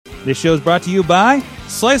This show is brought to you by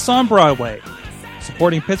Slice on Broadway,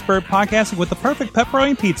 supporting Pittsburgh podcasting with the perfect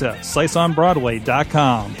pepperoni pizza,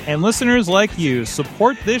 sliceonbroadway.com. And listeners like you,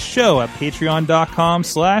 support this show at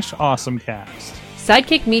patreon.com/awesomecast.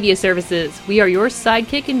 Sidekick Media Services. We are your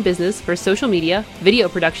sidekick in business for social media, video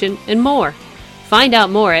production, and more. Find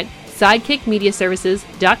out more at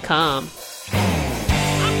sidekickmediaservices.com.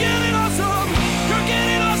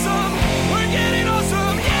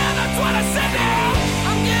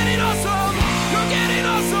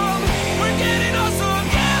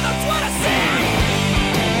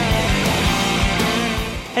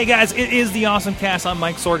 Hey guys, it is the Awesome Cast. I'm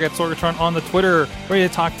Mike Sorg at Sorgatron on the Twitter, ready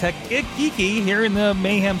to talk tech, get geeky here in the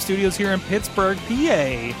Mayhem Studios here in Pittsburgh,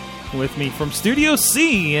 PA. With me from Studio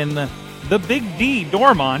C in the Big D,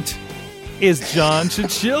 Dormont, is John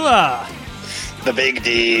Chichilla. The Big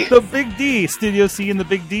D. The Big D, Studio C in the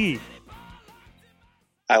Big D.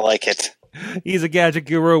 I like it. He's a gadget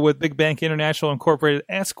guru with Big Bank International Incorporated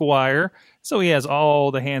Esquire, so he has all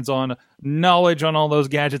the hands-on knowledge on all those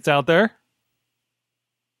gadgets out there.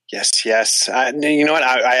 Yes. You know what?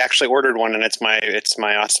 I actually ordered one, and it's my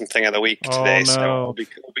awesome thing of the week today. No. So we'll be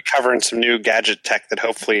covering some new gadget tech that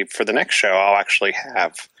hopefully for the next show I'll actually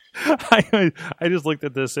have. I just looked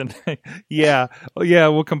at this and yeah,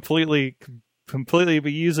 we'll completely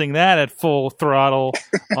be using that at full throttle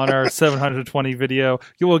on our 720 video.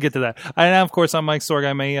 You will get to that. And of course, I'm Mike Sorg.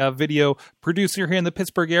 I'm a video producer here in the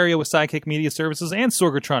Pittsburgh area with Sidekick Media Services and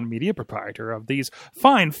Sorgatron Media, proprietor of these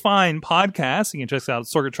fine podcasts. You can check us out at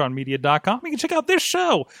sorgatronmedia.com. You can check out this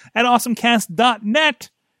show at awesomecast.net.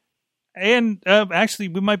 And actually,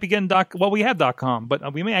 we might be getting we have .com,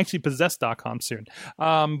 but we may actually possess .com soon.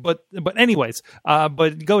 But anyways,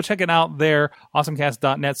 but go check it out there,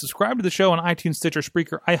 awesomecast.net. Subscribe to the show on iTunes, Stitcher,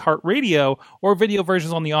 Spreaker, iHeartRadio, or video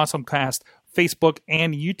versions on the Awesomecast Facebook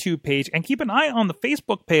and YouTube page, and keep an eye on the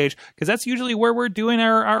Facebook page because that's usually where we're doing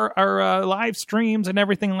our live streams and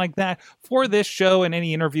everything like that for this show and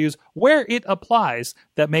any interviews where it applies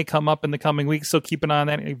that may come up in the coming weeks. So keep an eye on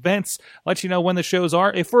that. Events, let you know when the shows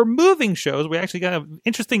are. If we're moving shows, we actually got an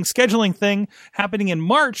interesting scheduling thing happening in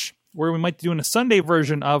March, where we might be doing a Sunday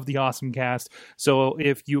version of the Awesome Cast. So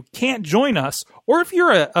if you can't join us, or if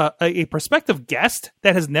you're a prospective guest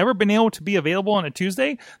that has never been able to be available on a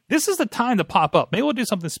Tuesday, this is the time to pop up. Maybe we'll do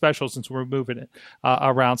something special since we're moving it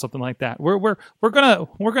around, something like that. We're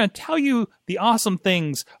gonna tell you the awesome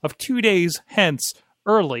things of 2 days hence,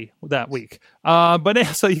 early that week. But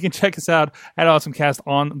so you can check us out at AwesomeCast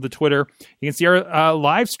on the Twitter. You can see our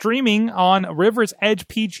live streaming on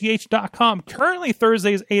riversedgepgh.com. Currently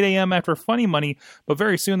Thursdays, 8 a.m. after Funny Money, but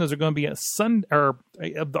very soon those are going to be on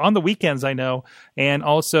the weekends, I know. And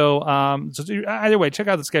also, so either way, check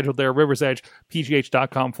out the schedule there,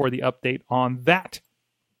 riversedgepgh.com for the update on that.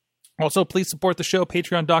 Also, please support the show,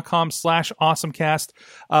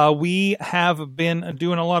 patreon.com/awesomecast. We have been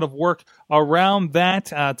doing a lot of work around that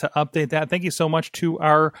to update that. Thank you so much to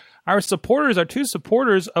our supporters, our two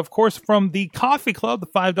supporters, of course, from the Coffee Club, the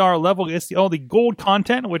 $5 level. It's all the gold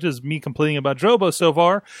content, which is me complaining about Drobo so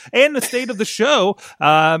far, and the state of the show.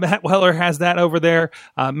 Matt Weller has that over there.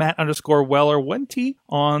 Matt_Weller1T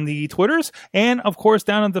on the Twitters. And, of course,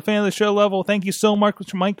 down at the fan of the show level, thank you so much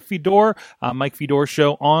to Mike Fedor, Mike Fedor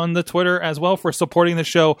Show on the Twitter as well for supporting the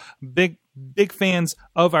show. Big fans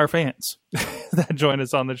of our fans that join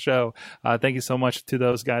us on the show. Thank you so much to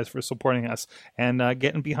those guys for supporting us and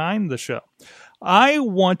getting behind the show. I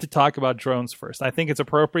want to talk about drones first. I think it's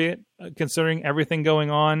appropriate considering everything going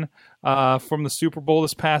on from the Super Bowl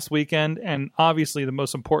this past weekend. And obviously the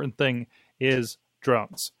most important thing is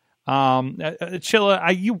drones.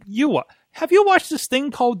 Chilla, have you watched this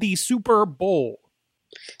thing called the Super Bowl?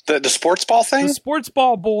 The sports ball thing? The sports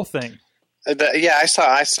ball bowl thing. Yeah, I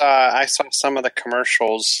saw some of the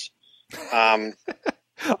commercials. Oh,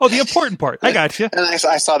 the important part. I got you. And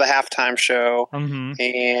I saw the halftime show,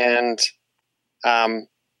 and I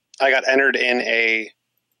got entered in a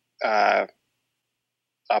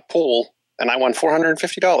pool, and I won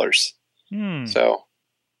 $450. So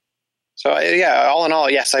yeah, all in all,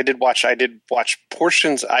 yes, I did watch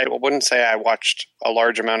portions. I wouldn't say I watched a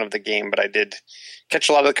large amount of the game, but I did catch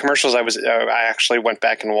a lot of the commercials. I actually went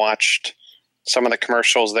back and watched some of the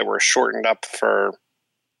commercials that were shortened up for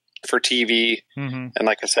TV. And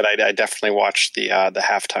like I said, I definitely watched the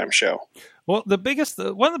halftime show. Well, one of the biggest,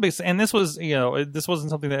 and this was, this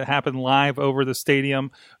wasn't something that happened live over the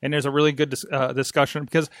stadium. And there's a really good discussion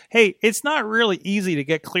because, hey, it's not really easy to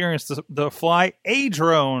get clearance to fly a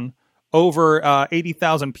drone over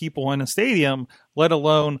 80,000 people in a stadium, let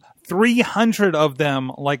alone 300 of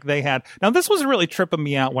them like they had. Now, this was really tripping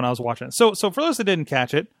me out when I was watching it. So for those that didn't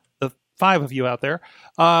catch it, 5 of you out there.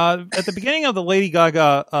 At the beginning of the Lady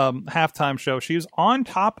Gaga halftime show, she was on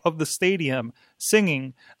top of the stadium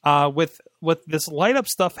singing with this light up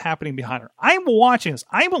stuff happening behind her. I'm watching this.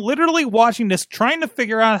 I'm literally watching this, trying to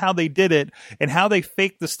figure out how they did it and how they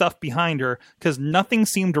faked the stuff behind her, because nothing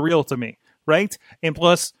seemed real to me, right? And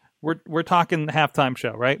plus, we're talking halftime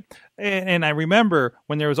show, right? And I remember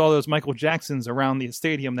when there was all those Michael Jacksons around the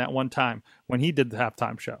stadium that one time when he did the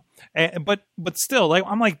halftime show. But still, like,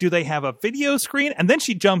 I'm like, do they have a video screen? And then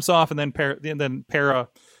she jumps off, and then Para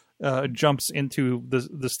jumps into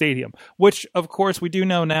the stadium, which, of course, we do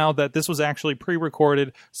know now that this was actually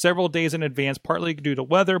pre-recorded several days in advance, partly due to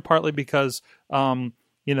weather, partly because,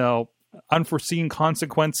 unforeseen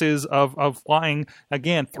consequences of flying,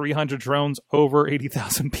 again, 300 drones over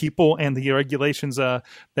 80,000 people and the regulations that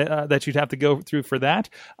you'd have to go through for that.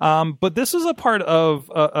 But this is a part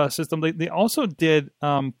of a system. They also did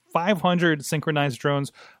 500 synchronized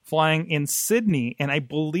drones flying in Sydney. And I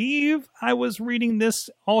believe I was reading this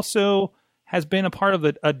also has been a part of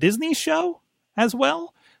a Disney show as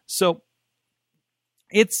well. So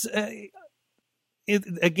it's...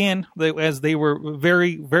 again, as they were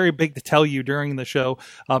very, very big to tell you during the show,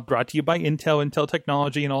 brought to you by Intel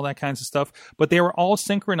Technology and all that kinds of stuff. But they were all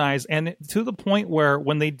synchronized, and to the point where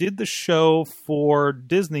when they did the show for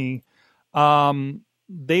Disney,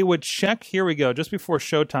 they would check. Here we go, just before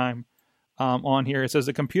showtime. On here, it says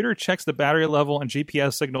the computer checks the battery level and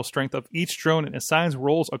GPS signal strength of each drone and assigns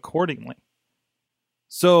roles accordingly.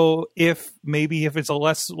 So if it's a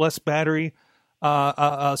less battery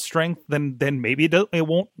strength, then maybe it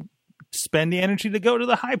won't spend the energy to go to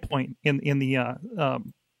the high point in the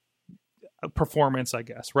performance, I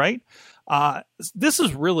guess, right? This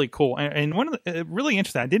is really cool and one of the really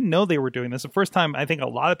interesting. I didn't know they were doing this. The first time I think a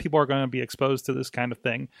lot of people are going to be exposed to this kind of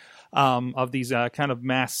thing, of these kind of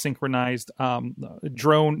mass synchronized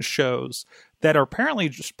drone shows that are apparently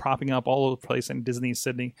just propping up all over the place in Disney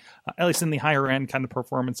Sydney, at least in the higher end kind of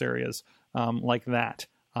performance areas like that.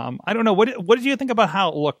 I don't know. What did you think about how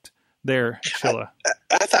it looked there, Sheila?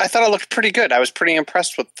 I thought it looked pretty good. I was pretty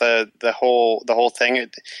impressed with the whole thing.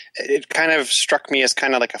 It kind of struck me as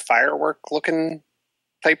kind of like a firework looking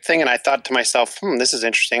type thing, and I thought to myself, this is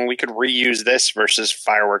interesting. We could reuse this versus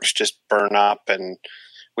fireworks just burn up, and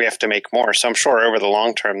we have to make more. So I'm sure over the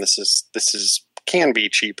long term, this can be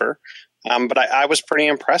cheaper. But I was pretty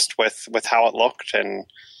impressed with how it looked, and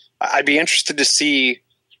I'd be interested to see.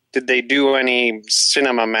 Did they do any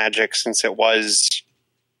cinema magic since it was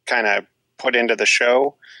kind of put into the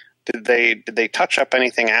show? Did they touch up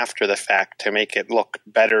anything after the fact to make it look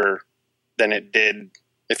better than it did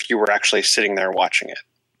if you were actually sitting there watching it?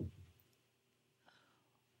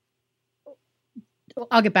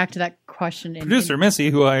 I'll get back to that question. Producer Missy,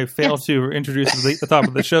 who I failed to introduce at the top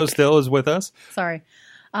of the show, still is with us. Sorry.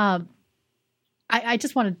 I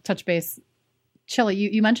just wanted to touch base. Sheila,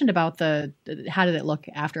 you mentioned about the how did it look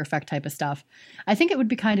after effect type of stuff. I think it would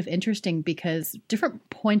be kind of interesting because different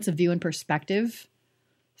points of view and perspective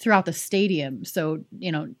throughout the stadium. So,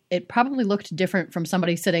 it probably looked different from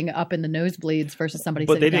somebody sitting up in the nosebleeds versus somebody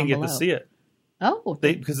sitting down below. But they didn't get to see it. Oh,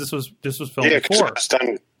 because this was filmed before. It was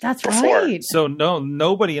done That's before. right. So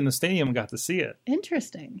nobody in the stadium got to see it.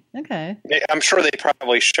 Interesting. Okay. I'm sure they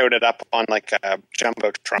probably showed it up on like a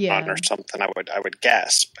jumbotron or something. I would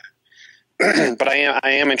guess. But I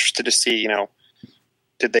am interested to see,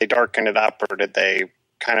 did they darken it up or did they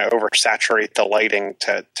kind of oversaturate the lighting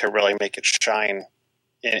to really make it shine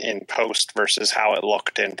in post versus how it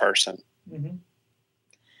looked in person? Mm-hmm.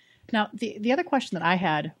 Now, the other question that I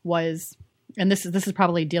had was, and this is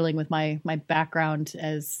probably dealing with my background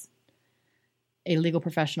as a legal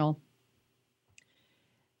professional,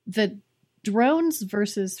 the drones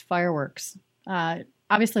versus fireworks.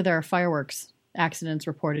 Obviously, there are fireworks accidents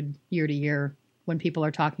reported year to year when people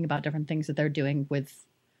are talking about different things that they're doing with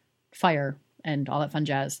fire and all that fun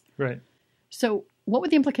jazz. Right. So what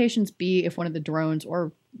would the implications be if one of the drones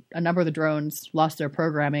or a number of the drones lost their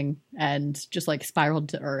programming and just like spiraled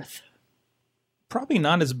to Earth? Probably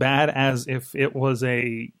not as bad as if it was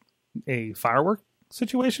a firework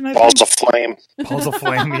situation. Balls of flame. Balls of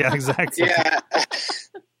flame. Yeah, exactly. Yeah.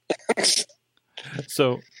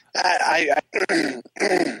 So I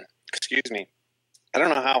excuse me. I don't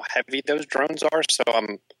know how heavy those drones are, so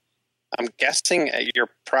I'm guessing you're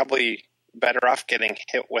probably better off getting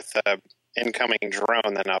hit with an incoming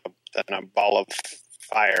drone than a ball of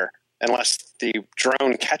fire, unless the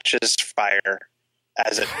drone catches fire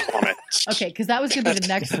as it plummets. Okay, because that was going to be the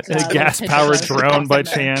next a gas-powered drone by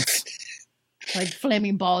chance, like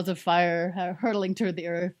flaming balls of fire hurtling toward the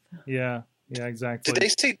earth. Yeah, exactly. Did they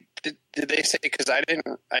say Did they say? Because I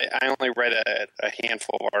only read a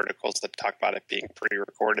handful of articles that talk about it being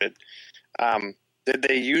pre-recorded. Did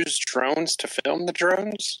they use drones to film the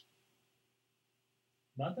drones?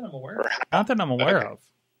 Not that I'm aware of. Not that I'm aware of.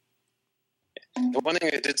 The one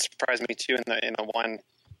thing that did surprise me too in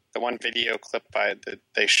the one video clip that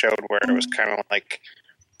they showed where it was kind of like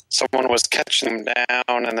someone was catching them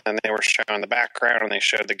down, and then they were showing the background, and they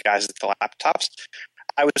showed the guys at the laptops.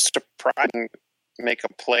 I was surprised to make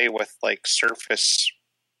a play with like Surface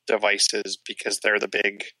devices because they're the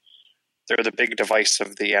big device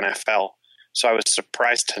of the NFL. So I was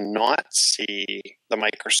surprised to not see the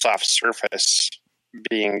Microsoft Surface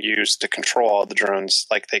being used to control all the drones,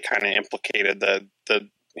 like they kind of implicated the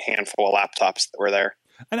handful of laptops that were there.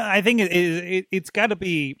 And I think it's got to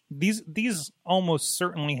be these almost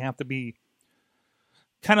certainly have to be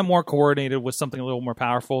kind of more coordinated with something a little more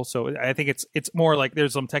powerful. So I think it's more like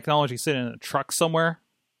there's some technology sitting in a truck somewhere,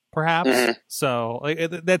 perhaps. Mm-hmm. So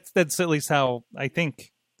like, that's at least how I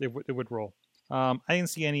think it would roll. I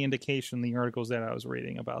didn't see any indication in the articles that I was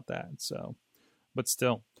reading about that. So, but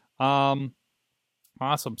still,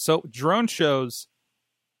 awesome. So drone shows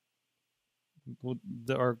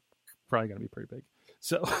are probably going to be pretty big.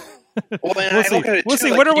 So well, we'll see. We'll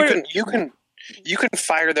see. Like, you can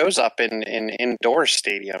fire those up in indoor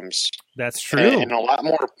stadiums. That's true. In a lot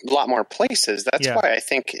more places. That's why I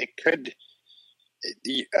think it could.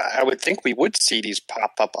 I would think we would see these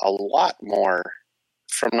pop up a lot more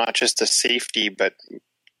from not just a safety, but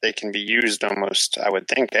they can be used almost, I would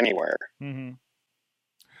think, anywhere. Mm-hmm.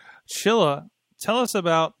 Chilla, tell us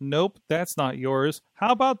about. Nope, that's not yours.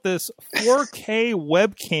 How about this 4K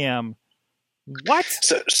webcam? What?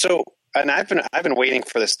 So, and I've been waiting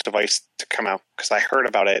for this device to come out because I heard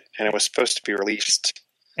about it and it was supposed to be released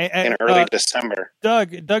in early December.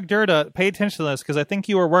 Doug Durda, pay attention to this because I think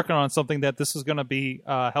you are working on something that this is going to be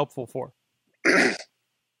helpful for.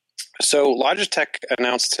 So Logitech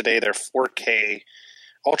announced today their 4K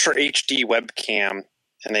Ultra HD webcam,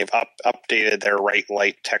 and they've updated their Right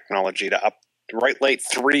Light technology to Right Light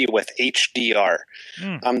 3 with HDR.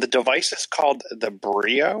 The device is called the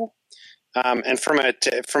Brio. And from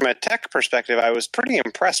a tech perspective, I was pretty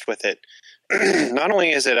impressed with it. Not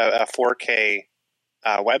only is it a 4K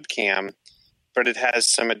webcam, but it has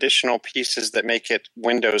some additional pieces that make it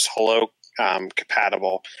Windows Hello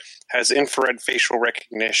compatible. Has infrared facial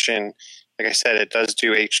recognition. Like I said, it does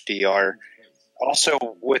do HDR. Also,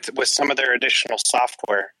 with some of their additional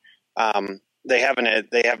software, they have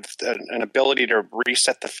an ability to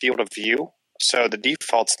reset the field of view. So the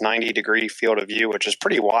default's 90-degree field of view, which is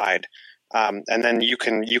pretty wide. And then you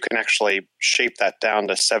can actually shape that down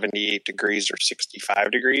to 78 degrees or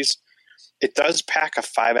 65 degrees. It does pack a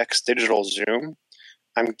 5x digital zoom.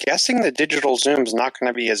 I'm guessing the digital zoom is not going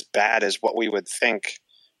to be as bad as what we would think,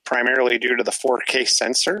 primarily due to the 4K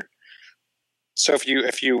sensor. So if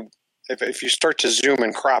you start to zoom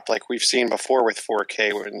and crop like we've seen before with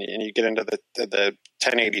 4K, and you get into the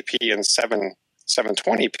 1080p and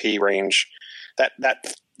 720p range, that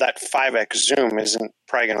 5x zoom isn't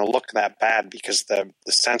probably going to look that bad because the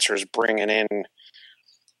sensor is bringing in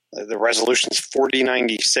the resolution's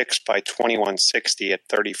 4096 by 2160 at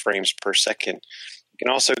 30 frames per second. You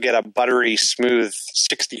can also get a buttery smooth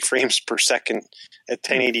 60 frames per second at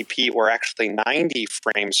 1080p, or actually 90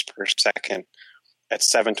 frames per second at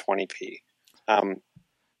 720p.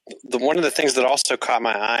 One of the things that also caught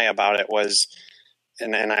my eye about it was,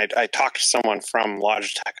 and I talked to someone from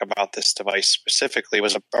Logitech about this device specifically,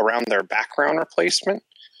 was around their background replacement.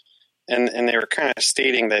 And they were kind of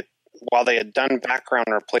stating that while they had done background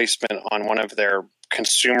replacement on one of their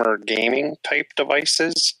consumer gaming type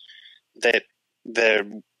devices, that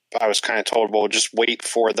I was kind of told, well, just wait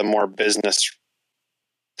for the more business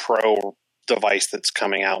pro device that's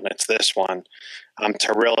coming out, and it's this one,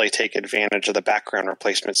 to really take advantage of the background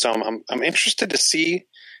replacement. So I'm interested to see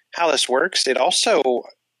how this works. It also,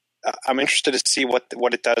 I'm interested to see what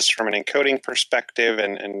it does from an encoding perspective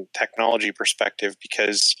and technology perspective,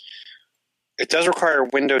 because it does require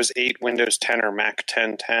Windows 8, Windows 10, or Mac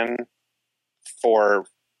 1010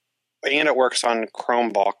 and it works on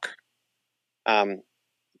Chromebook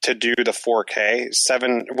to do the 4K.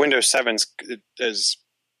 Windows 7 is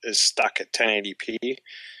stuck at 1080p,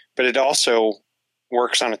 but it also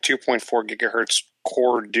works on a 2.4 gigahertz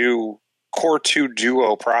Core 2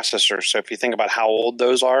 Duo processor. So if you think about how old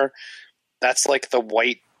those are, that's like the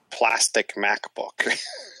white plastic MacBook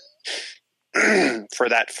for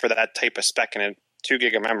that type of spec, and a 2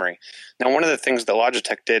 gig of memory. Now, one of the things that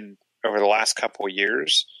Logitech did over the last couple of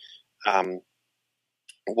years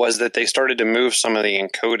was that they started to move some of the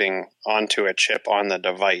encoding onto a chip on the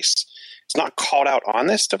device. not called out on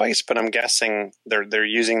this device, but I'm guessing they're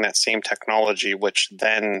using that same technology, which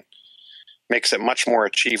then makes it much more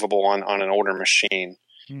achievable on an older machine.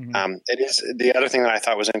 Mm-hmm. It is the other thing that I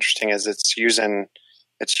thought was interesting is it's using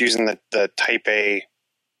the Type A,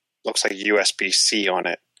 looks like USB-C on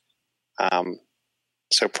it.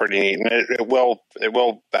 So pretty neat. And it will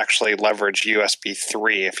actually leverage USB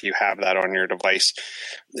 3 if you have that on your device.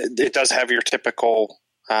 It does have your typical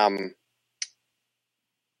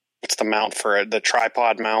what's the mount for it? The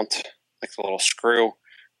tripod mount, like the little screw,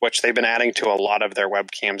 which they've been adding to a lot of their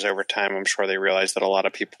webcams over time. I'm sure they realize that a lot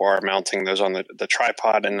of people are mounting those on the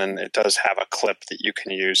tripod, and then it does have a clip that you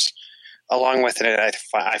can use. Along with it,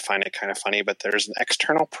 I find it kind of funny, but there's an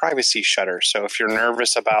external privacy shutter. So if you're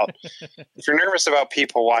nervous about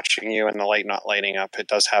people watching you and the light not lighting up, it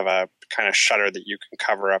does have a kind of shutter that you can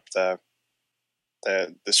cover up the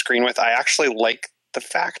screen with. I actually like the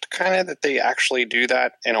fact kind of that they actually do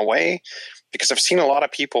that in a way, because I've seen a lot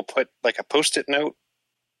of people put like a Post-it note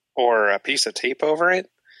or a piece of tape over it,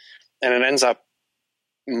 and it ends up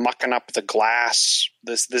mucking up the glass.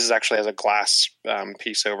 This is actually has a glass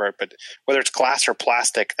piece over it, but whether it's glass or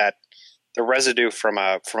plastic, that the residue from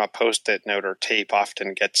a Post-it note or tape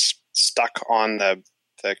often gets stuck on the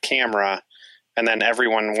camera, and then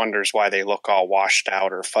everyone wonders why they look all washed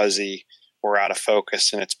out or fuzzy or out of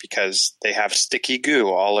focus, and it's because they have sticky goo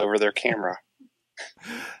all over their camera.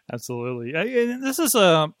 Absolutely. This is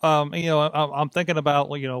I'm thinking about,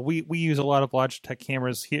 we use a lot of Logitech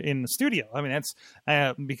cameras here in the studio. I mean, that's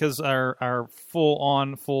because our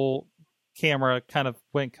full camera kind of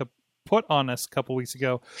went put on us a couple weeks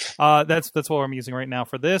ago. That's what I'm using right now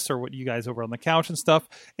for this, or what you guys over on the couch and stuff.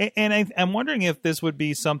 And I'm wondering if this would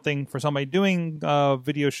be something for somebody doing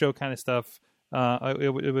video show kind of stuff.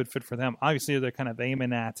 It would fit for them. Obviously, they're kind of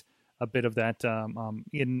aiming at a bit of that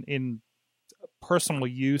in personal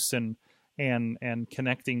use and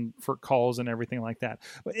connecting for calls and everything like that.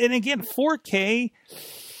 And again, 4K,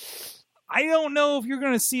 I don't know if you're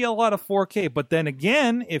going to see a lot of 4K, but then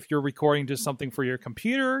again, if you're recording just something for your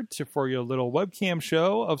computer, for your little webcam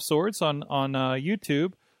show of sorts on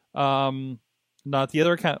YouTube, not the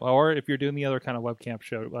other kind, or if you're doing the other kind of webcam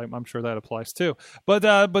show, I'm sure that applies too.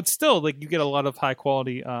 But still, like, you get a lot of high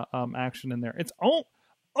quality action in there. It's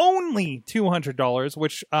only $200,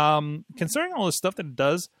 which, considering all the stuff that it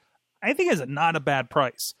does, I think is not a bad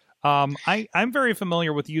price. I'm very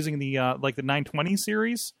familiar with using the 920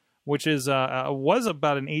 series, which is was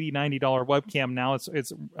about an $80-90 webcam. Now it's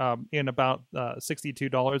in about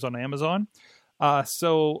 $62 on Amazon.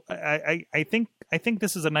 So I think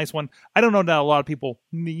this is a nice one. I don't know that a lot of people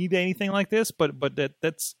need anything like this, but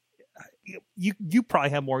that's you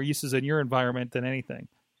probably have more uses in your environment than anything.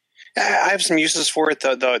 I have some uses for it.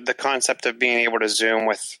 The concept of being able to zoom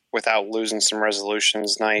without losing some resolution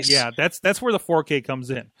is nice. Yeah, that's where the 4K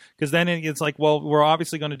comes in, because then it's like, well, we're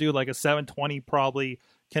obviously going to do like a 720 probably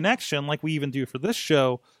connection, like we even do for this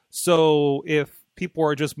show. So if people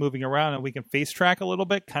are just moving around and we can face track a little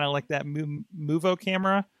bit, kind of like that Movo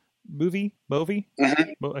camera, Movi.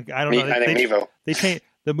 Mm-hmm. I don't know. I think Mevo. They changed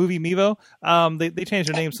the movie Mevo. They changed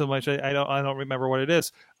their name so much. I don't remember what it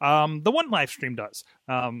is. The one live stream does.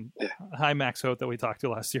 Hi Max Hope that we talked to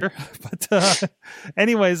last year. But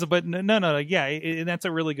anyways, but no. Yeah, and that's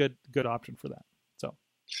a really good option for that. So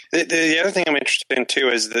the other thing I'm interested in too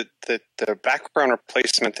is that the background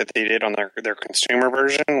replacement that they did on their consumer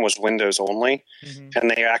version was Windows only, mm-hmm.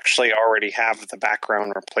 and they actually already have the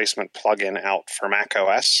background replacement plugin out for Mac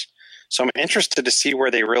OS. So I'm interested to see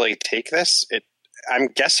where they really take this. I'm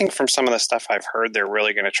guessing from some of the stuff I've heard, they're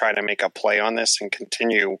really going to try to make a play on this and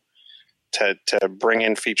continue to bring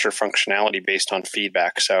in feature functionality based on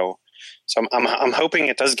feedback. So I'm hoping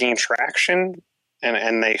it does gain traction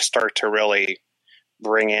and they start to really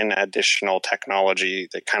bring in additional technology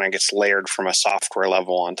that kind of gets layered from a software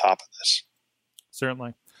level on top of this.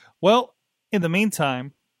 Certainly. Well, in the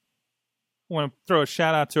meantime, I want to throw a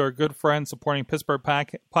shout out to our good friends supporting Pittsburgh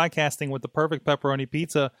podcasting with the perfect pepperoni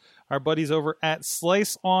pizza. Our buddies over at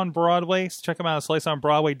Slice on Broadway. Check them out at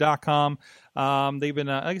sliceonbroadway.com. They've been,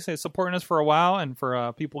 like I say, supporting us for a while, and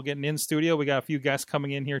for people getting in studio. We got a few guests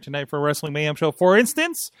coming in here tonight for a Wrestling Mayhem show, for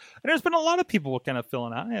instance. And there's been a lot of people kind of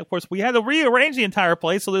filling out. And of course, we had to rearrange the entire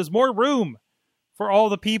place, so there's more room for all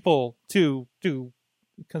the people to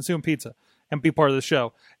consume pizza and be part of the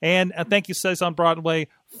show. And thank you, Slice on Broadway,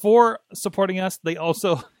 for supporting us. They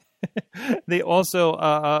also, it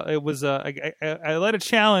was, I led a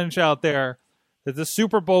challenge out there that the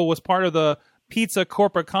Super Bowl was part of the pizza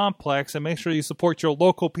corporate complex, and make sure you support your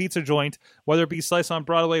local pizza joint, whether it be Slice on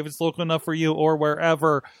Broadway if it's local enough for you, or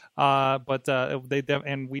wherever.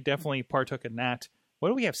 And we definitely partook in that what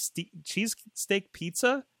do we have? Cheesesteak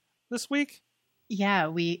pizza this week? Yeah,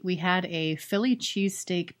 we had a Philly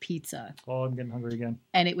cheesesteak pizza. Oh, I'm getting hungry again.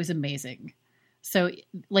 And it was amazing. So,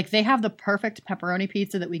 like, they have the perfect pepperoni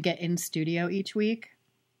pizza that we get in studio each week,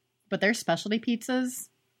 but their specialty pizzas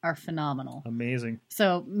are phenomenal. Amazing.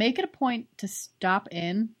 So make it a point to stop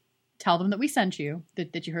in, tell them that we sent you,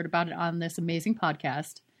 that you heard about it on this amazing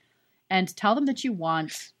podcast, and tell them that you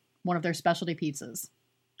want one of their specialty pizzas.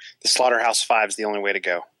 The Slaughterhouse 5 is the only way to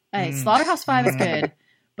go. Hey, Slaughterhouse 5 is good,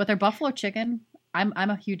 but their buffalo chicken, I'm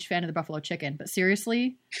a huge fan of the buffalo chicken, but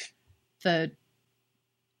seriously, the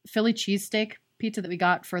Philly cheesesteak pizza that we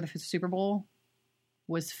got for the Super Bowl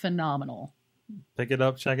was phenomenal. Pick it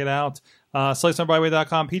up, check it out.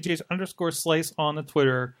 SliceOnBroadway.com, PJs_Slice on the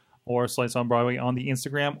Twitter, or Slice on Broadway on the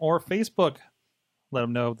Instagram or Facebook. Let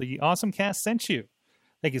them know the Awesome Cast sent you.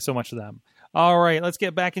 Thank you so much to them. All right, let's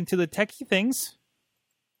get back into the techie things,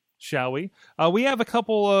 shall we? We have a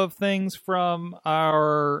couple of things from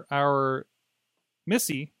our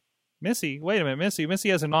Missy. Wait a minute, Missy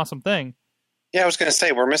has an awesome thing. Yeah, I was going to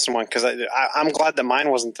say we're missing one because I'm glad that mine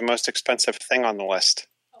wasn't the most expensive thing on the list.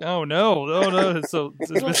 Oh no! So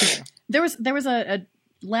there was a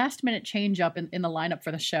last minute change up in the lineup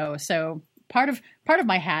for the show. So part of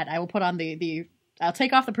my hat, I will put on the I'll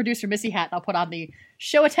take off the producer Missy hat. And I'll put on the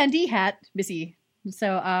show attendee hat, Missy.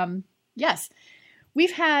 So yes,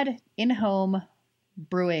 we've had in-home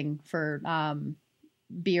brewing for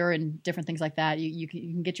beer and different things like that. You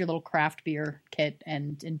can get your little craft beer kit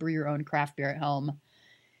and brew your own craft beer at home.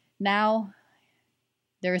 Now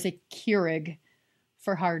there is a Keurig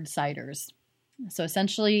for hard ciders. So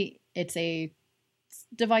essentially it's a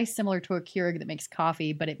device similar to a Keurig that makes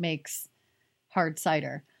coffee, but it makes hard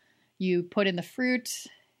cider. You put in the fruit,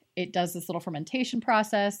 it does this little fermentation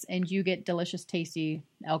process, and you get delicious, tasty,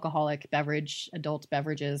 alcoholic adult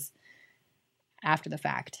beverages after the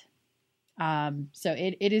fact. So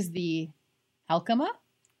it is the Alchema.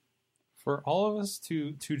 For all of us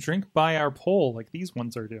to drink by our poll like these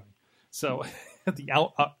ones are doing. So the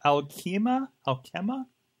Alchema?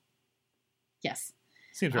 Yes.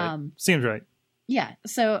 Seems right. Yeah.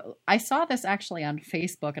 So I saw this actually on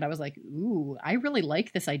Facebook and I was like, ooh, I really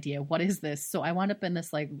like this idea. What is this? So I wound up in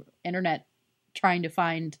this like internet trying to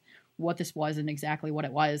find what this was and exactly what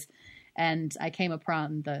it was. And I came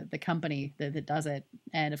upon the company that does it.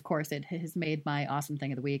 And of course it has made my awesome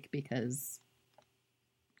thing of the week because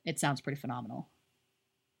it sounds pretty phenomenal.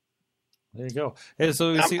 There you go. Hey,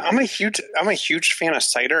 so I'm a huge fan of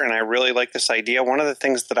cider, and I really like this idea. One of the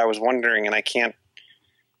things that I was wondering, and I can't,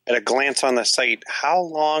 at a glance on the site, how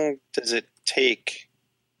long does it take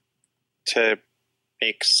to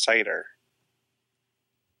make cider?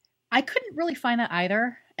 I couldn't really find that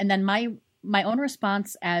either. And then my own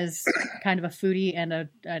response as kind of a foodie and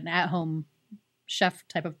an at-home chef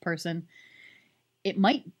type of person, it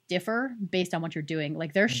might differ based on what you're doing.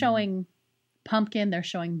 Like they're showing pumpkin, they're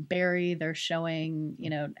showing berry, they're showing,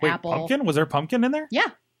 apple. Pumpkin? Was there pumpkin in there? Yeah.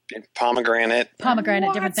 And pomegranate,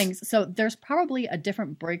 different things. So there's probably a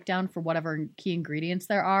different breakdown for whatever key ingredients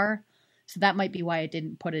there are. So that might be why it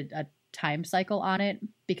didn't put a time cycle on it,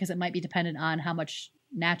 because it might be dependent on how much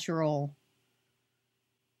natural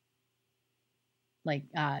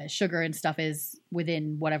sugar and stuff is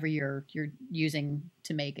within whatever you're using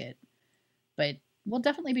to make it. But we'll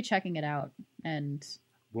definitely be checking it out. And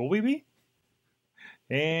will we be?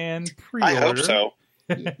 And pre-order. I hope so.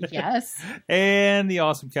 Yes. And the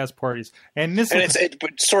Awesome Cast parties. And this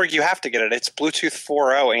but Sorg, you have to get it. It's Bluetooth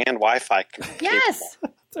 4.0 and Wi-Fi. Yes.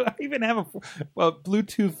 Do I even have a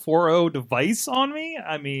Bluetooth 4.0 device on me?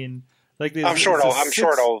 I mean, like I'm sure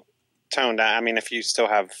it'll tone down. I mean, if you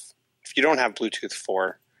don't have Bluetooth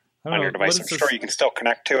 4 on your device, I'm sure you can still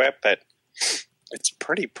connect to it, but it's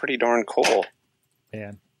pretty darn cool.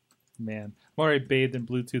 Man. I'm already bathed in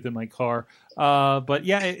Bluetooth in my car. But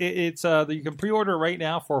yeah, it's you can pre-order right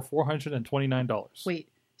now for $429. Wait,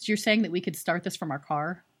 so you're saying that we could start this from our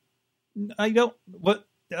car?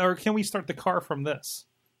 Or can we start the car from this?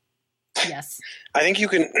 Yes. I think you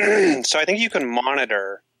can. So I think you can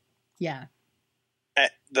monitor. Yeah.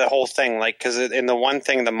 The whole thing, because in the one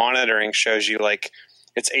thing, the monitoring shows you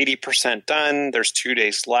it's 80% done. There's 2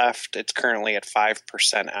 days left. It's currently at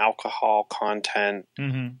 5% alcohol content.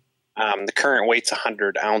 Mm-hmm. The current weight's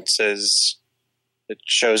 100 ounces. It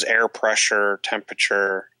shows air pressure,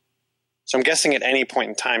 temperature. So I'm guessing at any point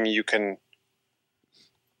in time you can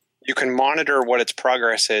monitor what its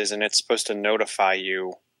progress is, and it's supposed to notify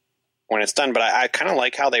you when it's done. But I kind of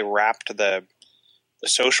like how they wrapped the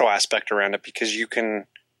social aspect around it, because you can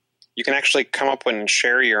actually come up and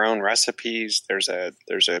share your own recipes. There's a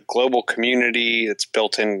global community that's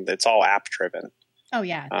built in. That's all app driven. Oh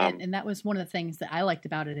yeah, and that was one of the things that I liked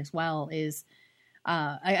about it as well. Is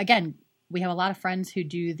again, we have a lot of friends who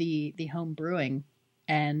do the home brewing,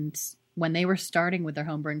 and when they were starting with their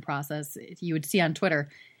home brewing process, you would see on Twitter,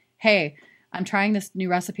 "Hey, I'm trying this new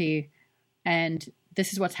recipe, and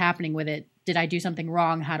this is what's happening with it. Did I do something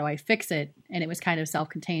wrong? How do I fix it?" And it was kind of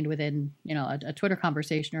self-contained within, a Twitter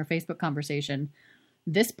conversation or a Facebook conversation.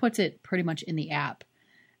 This puts it pretty much in the app.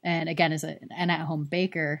 And again, as an at-home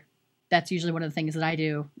baker, that's usually one of the things that I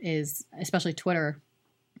do is, especially Twitter,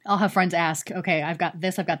 I'll have friends ask, okay, I've got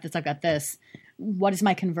this, I've got this, I've got this. What is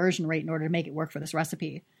my conversion rate in order to make it work for this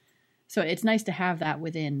recipe? So it's nice to have that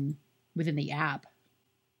within the app.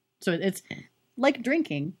 So it's like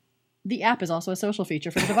drinking. The app is also a social feature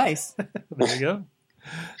for the device. There you go.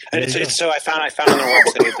 So I found on their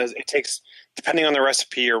website it takes, depending on the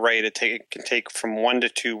recipe you're right, it can take from 1 to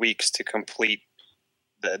 2 weeks to complete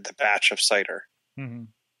the batch of cider. Mm-hmm.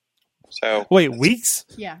 So wait, weeks?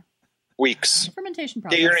 Yeah, weeks. Fermentation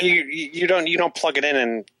process. You don't plug it in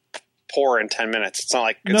and pour in 10 minutes. It's not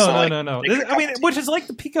like no. I mean, which is like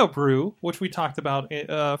the Pico Brew, which we talked about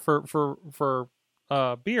for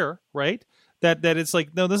beer, right? That it's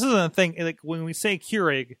like, no, this isn't a thing. Like when we say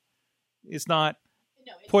Keurig, it's not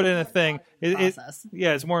put in a thing.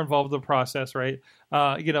 It's more involved in the process, right?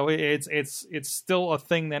 It's still a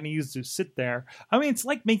thing that needs to sit there. I mean, it's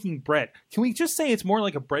like making bread. Can we just say it's more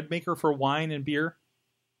like a bread maker for wine and beer?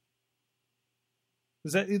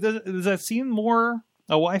 Does that seem more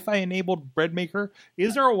a Wi-Fi enabled bread maker?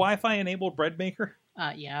 Is there a Wi-Fi enabled bread maker?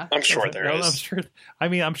 Yeah. I'm sure there is. I'm sure. I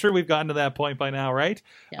mean, I'm sure we've gotten to that point by now, right?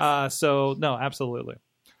 Yes. So no, absolutely.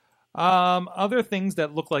 Other things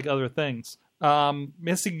that look like other things.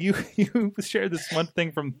 Missy, you shared this one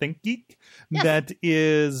thing from ThinkGeek that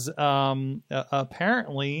is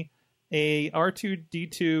apparently a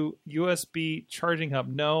R2D2 USB charging hub.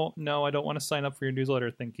 No, I don't want to sign up for your newsletter,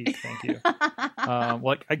 ThinkGeek. Thank you.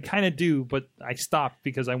 Like I kind of do, but I stopped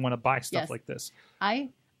because I want to buy stuff like this. I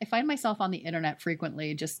find myself on the internet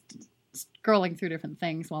frequently, just scrolling through different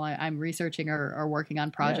things while I'm researching or working on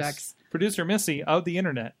projects. Yes. Producer Missy of the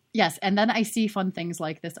internet. Yes, and then I see fun things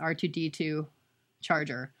like this R2D2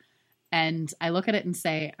 charger, and I look at it and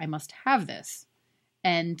say, I must have this.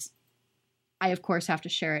 And I, of course, have to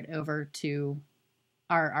share it over to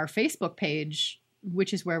our Facebook page,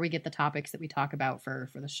 which is where we get the topics that we talk about for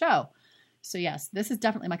the show. So yes, this is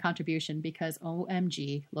definitely my contribution because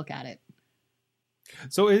OMG, look at it.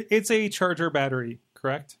 So it's a charger battery,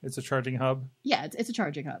 correct? It's a charging hub. Yeah, it's a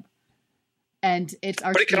charging hub, and it's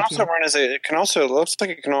R2D2. But it can also run it looks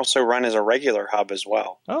like it can also run as a regular hub as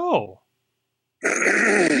well. Oh,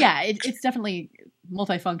 yeah, it's definitely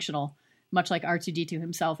multifunctional, much like R2D2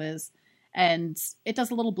 himself is, and it does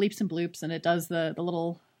the little bleeps and bloops, and it does the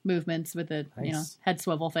little movements with the head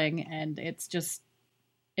swivel thing, and it's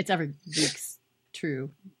every geek's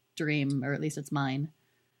true dream, or at least it's mine.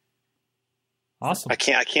 Awesome. I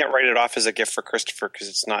can't write it off as a gift for Christopher because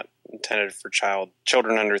it's not intended for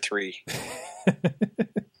children under 3.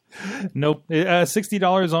 Nope.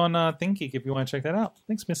 $60 on ThinkGeek if you want to check that out.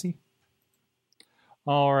 Thanks, Missy.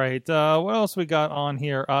 All right. What else we got on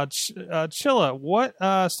here? Chilla, what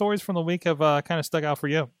stories from the week have kind of stuck out for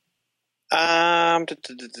you? So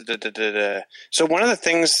one of the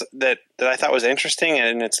things that I thought was interesting,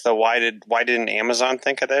 and it's the why didn't Amazon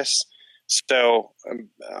think of this? So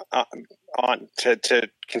on to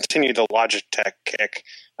continue the Logitech kick,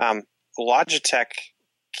 Logitech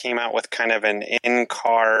came out with kind of an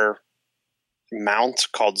in-car mount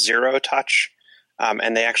called Zero Touch,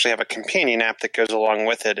 and they actually have a companion app that goes along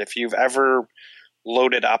with it. If you've ever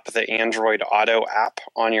loaded up the Android Auto app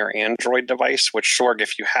on your Android device, which Sorg,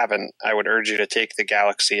 if you haven't, I would urge you to take the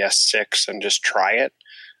Galaxy S6 and just try it.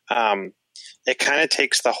 It kind of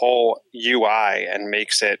takes the whole UI and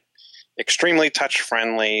makes it extremely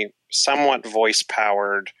touch-friendly, somewhat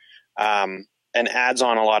voice-powered, and adds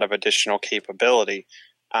on a lot of additional capability.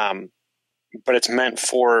 But it's meant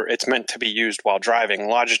to be used while driving.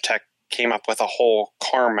 Logitech came up with a whole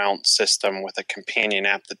car mount system with a companion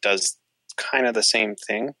app that does kind of the same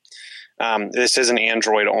thing. This is an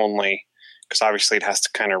Android only, because obviously it has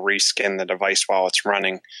to kind of reskin the device while it's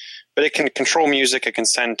running. But it can control music, it can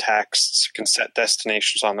send texts, it can set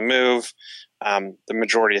destinations on the move. The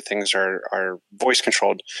majority of things are voice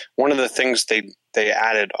controlled. One of the things they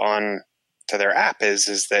added on to their app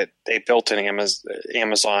is that they built an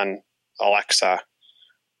Amazon Alexa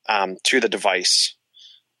to the device.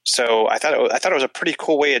 So I thought it was a pretty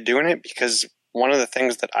cool way of doing it, because one of the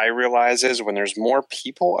things that I realize is when there's more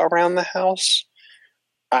people around the house,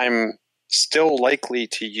 I'm still likely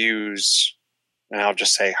to use, and I'll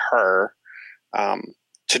just say her,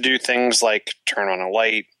 to do things like turn on a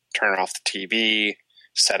light, turn off the TV,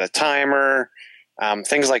 set a timer,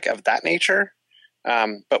 things like of that nature.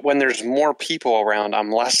 But when there's more people around,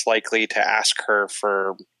 I'm less likely to ask her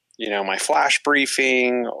for, my flash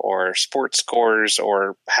briefing or sports scores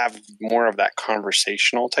or have more of that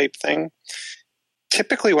conversational type thing.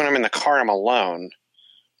 Typically when I'm in the car, I'm alone.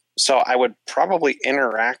 So I would probably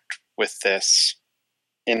interact with this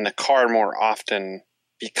in the car more often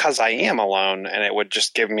because I am alone, and it would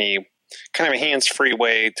just give me kind of a hands-free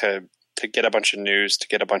way to get a bunch of news, to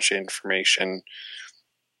get a bunch of information.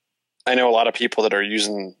 I know a lot of people that are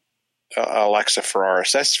using Alexa for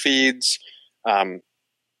RSS feeds.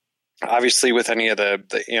 Obviously, with any of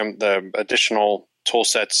the additional tool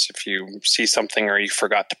sets, if you see something or you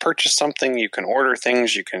forgot to purchase something, you can order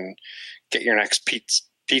things. You can get your next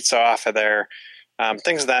pizza off of there,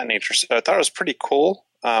 things of that nature. So I thought it was pretty cool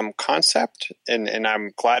concept, and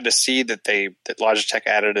I'm glad to see that that Logitech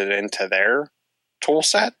added it into their tool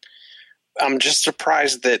set. I'm just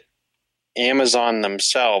surprised that Amazon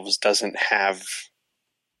themselves doesn't have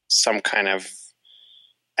some kind of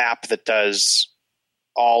app that does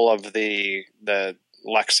all of the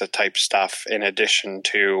Alexa type stuff in addition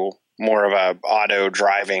to more of a auto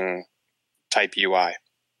driving type UI.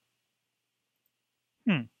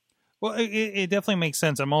 Well, it definitely makes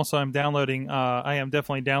sense. I am downloading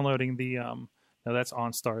the no, that's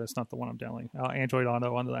OnStar. That's not the one I'm downloading. Android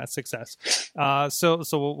Auto on that 6S. So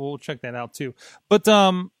we'll check that out too. But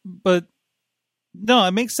no,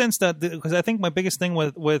 it makes sense that because I think my biggest thing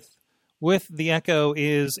with the Echo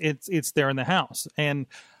is it's there in the house. And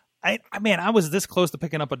I was this close to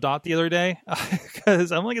picking up a Dot the other day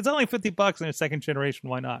because I'm like, it's only $50 in a second generation.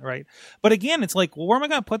 Why not? Right. But again, it's like, well, where am I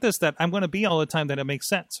going to put this that I'm going to be all the time that it makes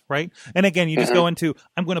sense. Right. And again, you just go into,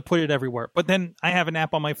 I'm going to put it everywhere, but then I have an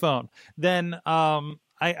app on my phone. Then,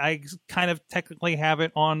 I kind of technically have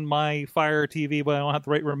it on my Fire TV, but I don't have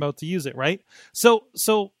the right remote to use it. Right. So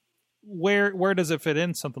where does it fit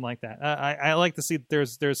in something like that? I like to see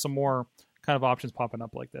there's some more kind of options popping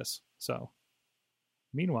up like this. So.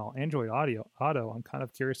 Meanwhile, Android Auto, I'm kind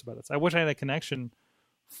of curious about this. I wish I had a connection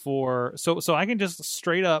so I can just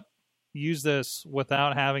straight up use this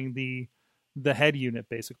without having the head unit,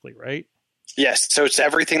 basically, right? Yes. So it's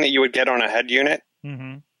everything that you would get on a head unit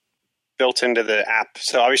built into the app.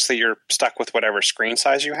 So obviously you're stuck with whatever screen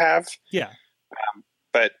size you have. Yeah.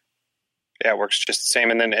 But yeah, it works just the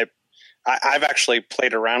same. And then I've actually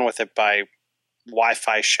played around with it by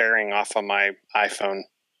Wi-Fi sharing off of my iPhone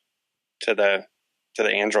to the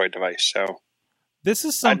Android device. So this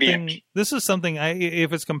is something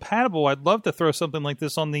if it's compatible, I'd love to throw something like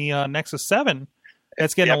this on the Nexus 7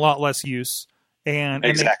 that's getting a lot less use. And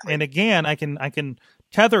again, I can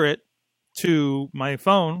tether it to my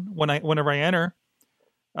phone whenever I enter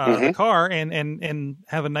the car and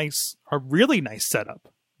have a really nice setup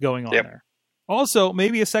going on there. Also,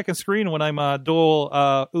 maybe a second screen when I'm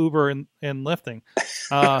dual Uber and lifting.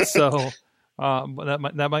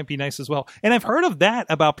 That might be nice as well. And I've heard of that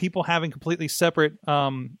about people having completely separate.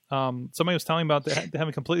 Somebody was telling me about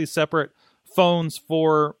having completely separate phones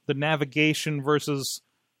for the navigation versus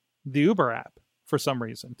the Uber app for some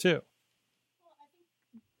reason too.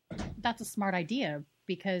 That's a smart idea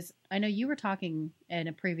because I know you were talking in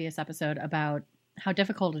a previous episode about how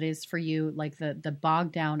difficult it is for you, like the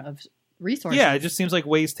bog down of resources. Yeah, it just seems like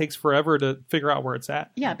Waze takes forever to figure out where it's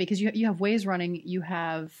at. Yeah, because you have Waze running, you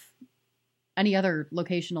have any other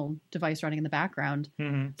locational device running in the background.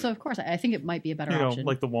 So of course, I think it might be a better option.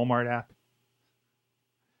 Like the Walmart app.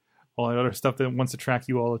 All that other stuff that wants to track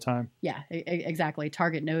you all the time. Yeah, exactly.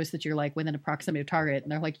 Target knows that you're like within a proximity of Target,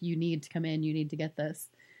 and they're like, you need to come in, you need to get this.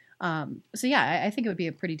 So yeah, I think it would be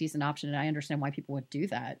a pretty decent option, and I understand why people would do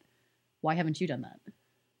that. Why haven't you done that?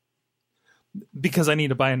 Because I need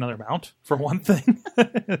to buy another mount for one thing,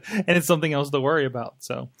 and it's something else to worry about.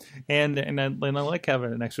 So, and I like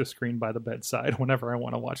having an extra screen by the bedside whenever I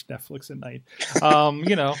want to watch Netflix at night.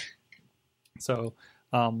 So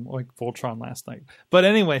like Voltron last night. But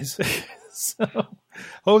anyways, so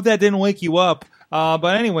hope that didn't wake you up.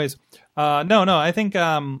 But anyways, no, I think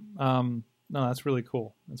no, that's really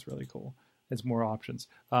cool. That's really cool. It's more options.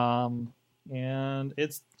 And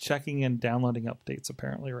it's checking and downloading updates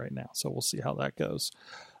apparently right now. So we'll see how that goes.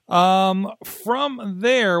 From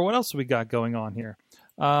there, what else we got going on here?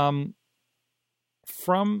 From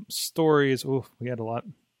stories, we had a lot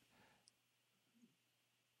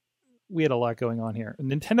going on here.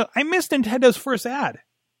 Nintendo, I missed Nintendo's first ad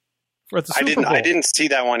for the Super Bowl. I didn't see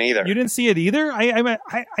that one either. You didn't see it either?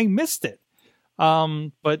 I missed it.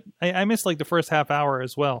 But I missed like the first half hour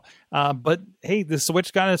as well. But hey, the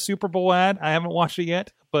Switch got a Super Bowl ad. I haven't watched it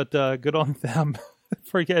yet, but good on them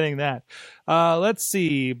forgetting that. Let's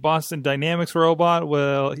see. Boston Dynamics robot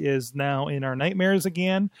is now in our nightmares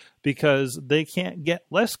again because they can't get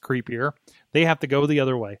less creepier. They have to go the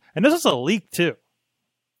other way. And this is a leak too.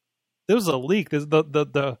 This was a leak. This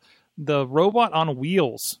the robot on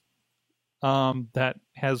wheels that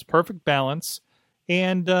has perfect balance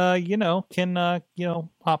and can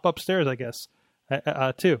hop upstairs, I guess,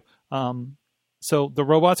 too. So the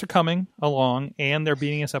robots are coming along, and they're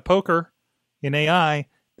beating us at poker in AI.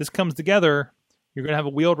 This comes together. You're going to have a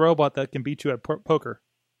wheeled robot that can beat you at poker.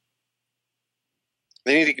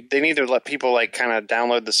 They need to let people like kind of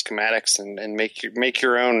download the schematics and make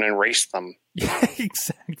your own and race them. Yeah,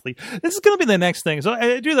 exactly. This is going to be the next thing. So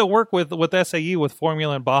I do the work with SAE with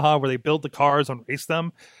Formula and Baja where they build the cars and race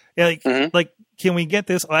them. Like, can we get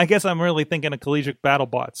this? I guess I'm really thinking of collegiate battle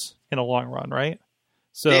bots in the long run, right?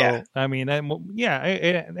 So, yeah. I mean,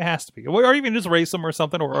 it has to be. Or even just race them or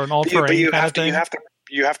something, or an all-terrain kind of thing.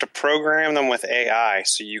 You have to program them with AI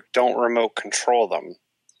so you don't remote control them.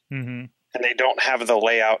 Mm-hmm. And they don't have the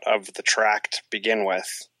layout of the track to begin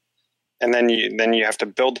with. And then you have to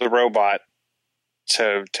build the robot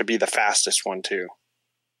to be the fastest one too.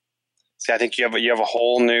 See, I think you have a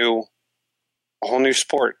whole new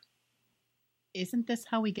sport. Isn't this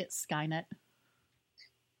how we get Skynet?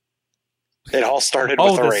 It all started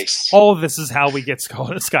with a race. Oh, this is how we get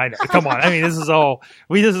Skynet. Come on. I mean, this is all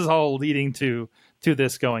leading to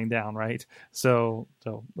this going down, right? So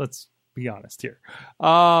let's be honest here.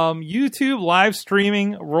 YouTube live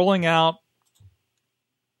streaming rolling out.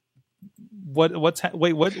 What's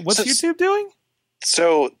YouTube doing?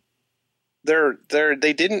 So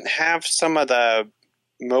they didn't have some of the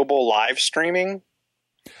mobile live streaming.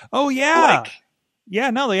 Oh yeah.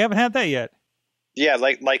 No, they haven't had that yet. Yeah,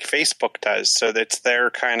 like Facebook does. So that's their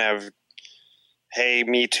kind of, hey,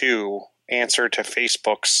 me too, answer to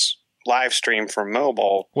Facebook's live stream for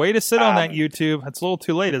mobile. Way to sit on that, YouTube. It's a little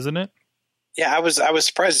too late, isn't it? Yeah, I was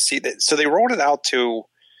surprised to see that. So they rolled it out to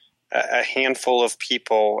a handful of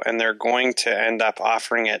people, and they're going to end up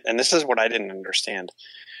offering it. And this is what I didn't understand.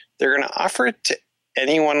 They're going to offer it to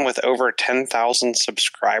anyone with over 10,000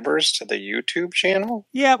 subscribers to the YouTube channel.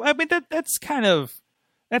 Yeah, I mean,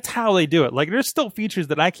 that's how they do it. Like, there's still features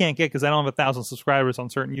that I can't get because I don't have 1,000 subscribers on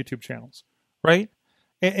certain YouTube channels, right?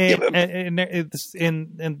 And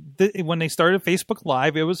when they started Facebook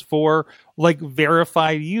Live, it was for like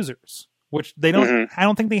verified users, which they don't. Mm-hmm. I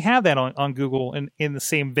don't think they have that on Google in the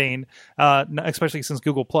same vein, especially since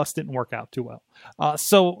Google Plus didn't work out too well.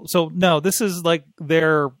 So no, this is like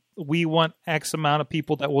we want X amount of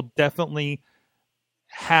people that will definitely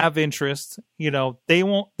have interest. They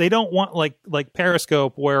don't want like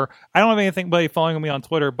Periscope, where I don't have anybody following me on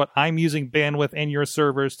Twitter, but I'm using bandwidth in your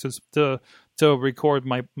servers to record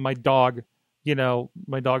my dog,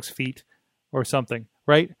 my dog's feet or something,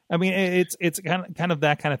 right? I mean, it's kind of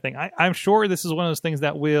that kind of thing. I'm sure this is one of those things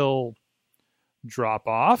that will drop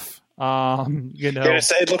off.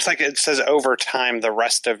 It looks like it says over time, the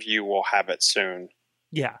rest of you will have it soon.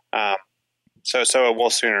 Yeah. So it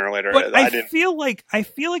will sooner or later. But I feel like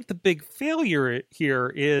the big failure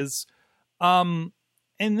here is, and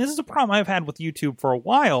this is a problem I've had with YouTube for a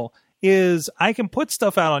while, is I can put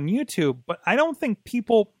stuff out on YouTube, but I don't think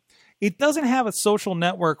it doesn't have a social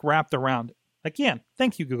network wrapped around it. Again,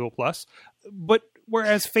 thank you, Google Plus. But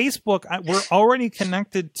whereas Facebook, we're already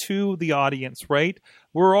connected to the audience, right?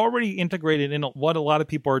 We're already integrated in what a lot of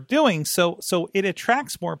people are doing. So it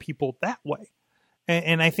attracts more people that way.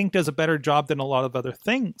 And I think does a better job than a lot of other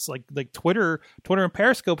things like Twitter and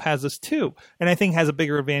Periscope has this too. And I think has a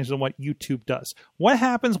bigger advantage than what YouTube does. What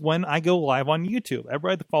happens when I go live on YouTube?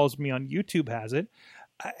 Everybody that follows me on YouTube has it.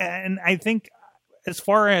 And I think as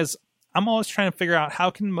far as I'm always trying to figure out how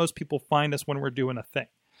can most people find us when we're doing a thing.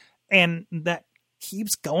 And that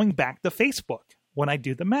keeps going back to Facebook when I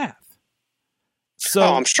do the math. So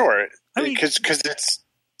I'm sure. Because it's,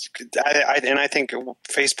 I think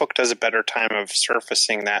Facebook does a better time of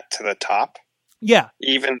surfacing that to the top. Yeah.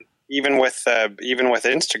 Even with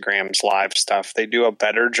Instagram's live stuff, they do a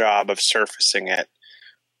better job of surfacing it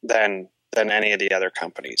than any of the other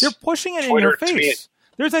companies. They're pushing it Twitter, in your face.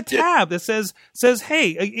 There's a tab that says,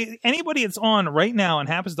 hey, anybody that's on right now and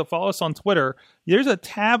happens to follow us on Twitter, there's a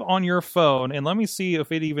tab on your phone, and let me see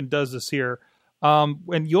if it even does this here.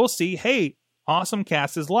 And you'll see, hey, Awesome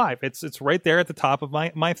Cast is live. It's right there at the top of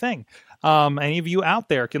my thing. Any of you out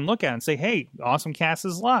there can look at it and say, hey, Awesome Cast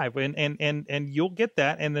is live, and you'll get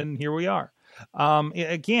that, and then here we are.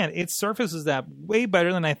 Again, it surfaces that way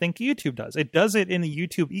better than I think YouTube does. It does it in the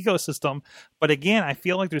YouTube ecosystem, but again, I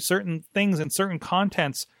feel like there's certain things and certain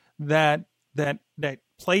contents that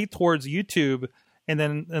play towards YouTube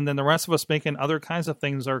and then the rest of us making other kinds of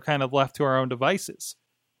things are kind of left to our own devices,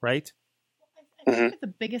 right? I think that the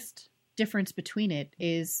biggest difference between it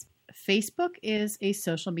is Facebook is a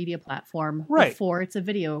social media platform before it's a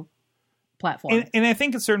video platform. And I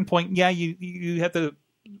think at a certain point, yeah, you have to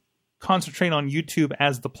concentrate on YouTube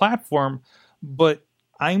as the platform, but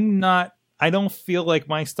I don't feel like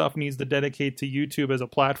my stuff needs to dedicate to YouTube as a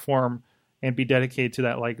platform and be dedicated to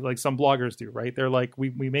that like some bloggers do, right? They're like, we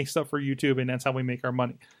make stuff for YouTube and that's how we make our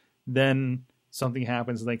money. Then something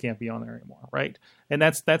happens and they can't be on there anymore, right? And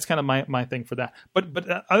that's kind of my thing for that.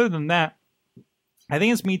 But other than that, I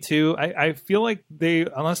think it's me too. I feel like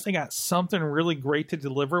unless they got something really great to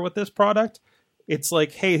deliver with this product, it's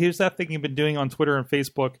like, hey, here's that thing you've been doing on Twitter and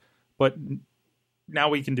Facebook, but now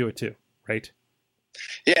we can do it too, right?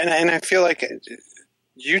 Yeah, and I feel like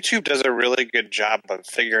YouTube does a really good job of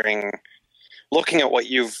looking at what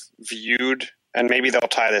you've viewed, and maybe they'll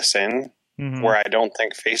tie this in, where I don't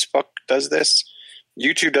think Facebook does this.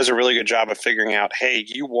 YouTube does a really good job of figuring out, hey,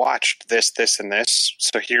 you watched this, this, and this,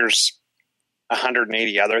 so here's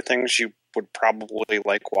 180 other things you would probably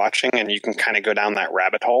like watching, and you can kind of go down that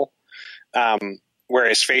rabbit hole.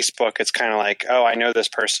 Whereas Facebook, it's kind of like, oh, I know this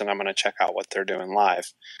person, I'm going to check out what they're doing live.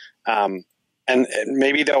 And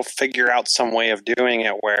maybe they'll figure out some way of doing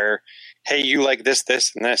it where, hey, you like this,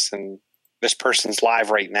 this, and this, and this person's live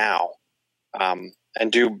right now.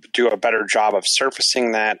 And do a better job of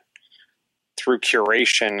surfacing that through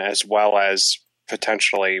curation as well as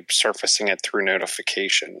potentially surfacing it through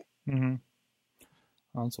notification. Mm-hmm.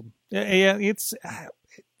 Awesome. Yeah, it's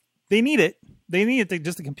they need it. They need it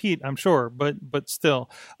just to compete, I'm sure, but still,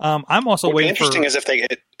 I'm also waiting for.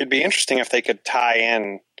 It'd be interesting if they could tie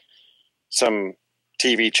in some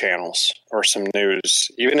TV channels or some news,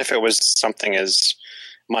 even if it was something as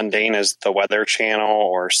mundane as the Weather Channel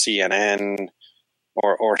or CNN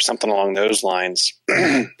or something along those lines,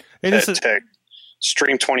 to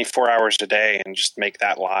stream 24 hours a day and just make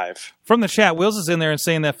that live. From the chat, Wills is in there and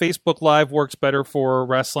saying that Facebook Live works better for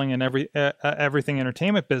wrestling and everything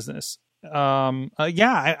entertainment business.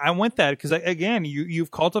 I went that because again,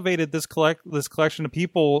 you've cultivated this collection of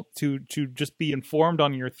people to just be informed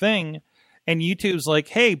on your thing, and YouTube's like,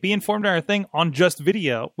 hey, be informed on our thing on just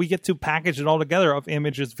video. We get to package it all together of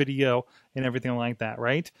images, video, and everything like that,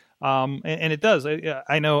 right? And it does.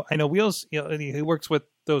 I know Wheels. He works with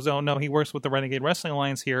those. Don't know he works with the Renegade Wrestling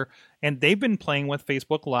Alliance here, and they've been playing with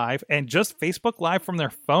Facebook Live and just Facebook Live from their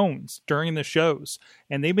phones during the shows,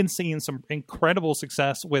 and they've been seeing some incredible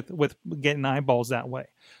success with getting eyeballs that way.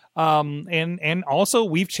 And also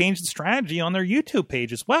we've changed the strategy on their YouTube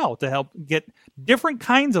page as well to help get different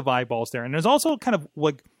kinds of eyeballs there. And there's also kind of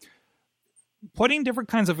like putting different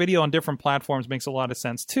kinds of video on different platforms makes a lot of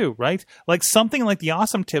sense too, right? Like something like the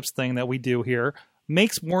Awesome Tips thing that we do here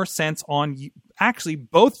makes more sense on actually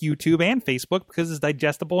both YouTube and Facebook because it's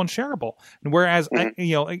digestible and shareable. And whereas,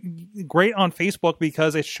 great on Facebook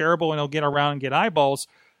because it's shareable and it'll get around and get eyeballs,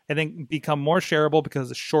 and then become more shareable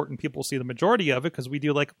because it's short and people see the majority of it because we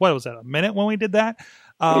do like, what was that, a minute when we did that?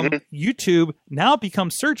 YouTube now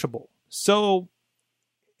becomes searchable. So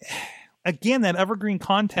again, that evergreen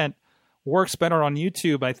content works better on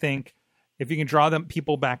YouTube, I think, if you can draw them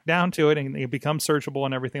people back down to it and it becomes searchable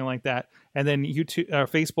and everything like that. And then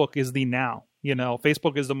Facebook is the now.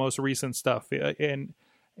 Facebook is the most recent stuff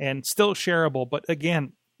and still shareable. But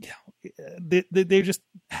again, they just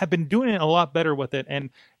have been doing it a lot better with it, and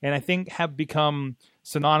I think have become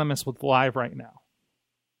synonymous with live right now.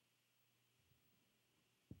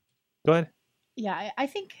 Go ahead. Yeah, I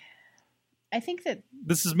think that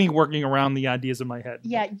this is me working around the ideas in my head.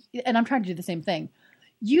 Yeah, and I'm trying to do the same thing.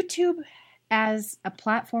 YouTube as a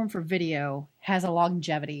platform for video has a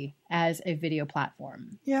longevity as a video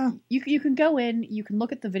platform. Yeah. You can go in, you can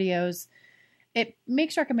look at the videos. It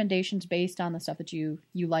makes recommendations based on the stuff that you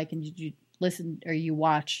like and you listen or you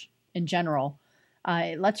watch in general.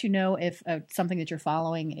 It lets you know if something that you're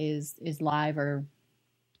following is live or,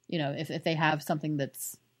 if they have something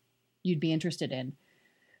that's you'd be interested in.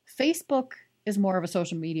 Facebook is more of a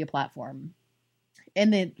social media platform.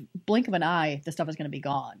 In the blink of an eye, the stuff is going to be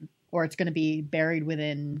gone, or it's going to be buried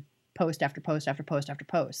within post after post after post after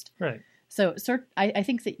post. Right. So I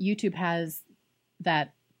think that YouTube has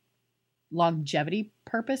that longevity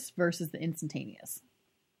purpose versus the instantaneous.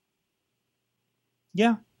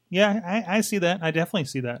 Yeah, I see that. I definitely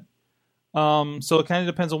see that. So it kind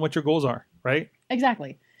of depends on what your goals are, right?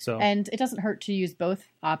 Exactly. So, and it doesn't hurt to use both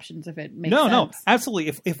options if it makes sense. No,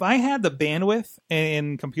 absolutely. If I had the bandwidth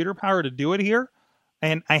and computer power to do it here,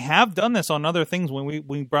 and I have done this on other things when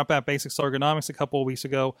we brought back Basics Ergonomics a couple of weeks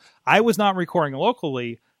ago, I was not recording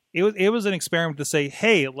locally, it was an experiment to say,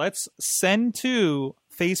 hey, let's send to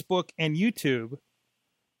Facebook and YouTube,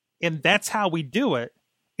 and that's how we do it.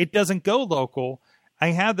 It doesn't go local.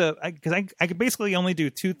 I could basically only do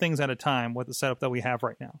 2 things at a time with the setup that we have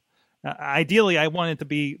right now. Ideally, I want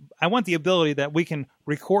the ability that we can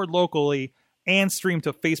record locally and stream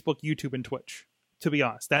to Facebook, YouTube, and Twitch. To be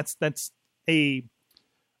honest, that's a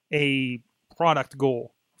product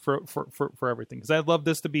goal for everything, because I'd love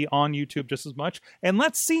this to be on YouTube just as much. And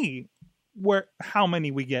let's see how many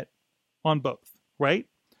we get on both, right?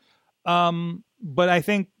 But I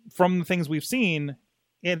think from the things we've seen,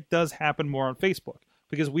 it does happen more on Facebook,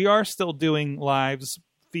 because we are still doing lives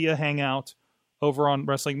via Hangout over on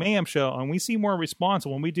Wrestling Mayhem Show, and we see more response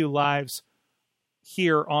when we do lives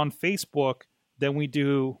here on Facebook than we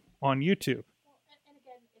do on YouTube. And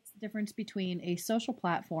again, it's the difference between a social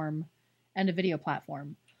platform and a video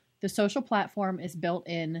platform. The social platform is built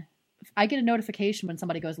in. I get a notification when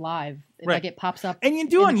somebody goes live. Like it pops up. And you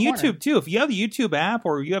do on YouTube too. If you have the YouTube app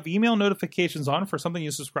or you have email notifications on for something you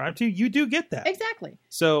subscribe to, you do get that. Exactly.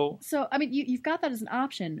 So I mean, you've got that as an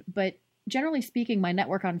option, but generally speaking, my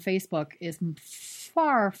network on Facebook is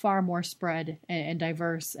far, far more spread and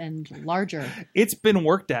diverse and larger. It's been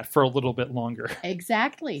worked at for a little bit longer.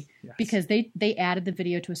 Exactly. Yes. Because they added the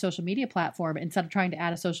video to a social media platform instead of trying to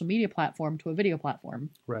add a social media platform to a video platform.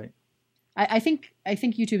 Right. I think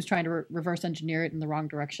YouTube's trying to reverse engineer it in the wrong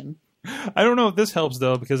direction. I don't know if this helps,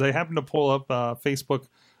 though, because I happen to pull up Facebook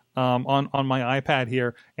on my iPad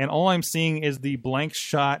here, and all I'm seeing is the blank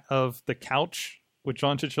shot of the couch with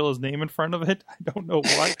John Chichilla's name in front of it. I don't know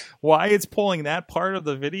why it's pulling that part of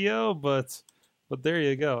the video, but there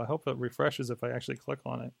you go. I hope it refreshes if I actually click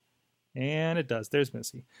on it. And it does. There's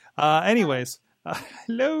Missy. Anyways,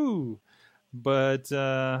 hello. But,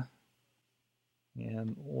 and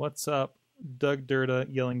what's up? Doug Durda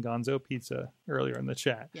yelling Gonzo Pizza earlier in the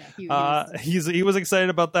chat. Yeah, he was excited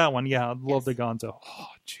about that one. Yeah, I love the Gonzo. Oh,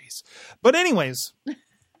 jeez. But anyways,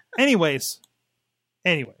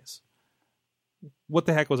 what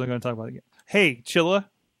the heck was I going to talk about again? Hey, Chilla,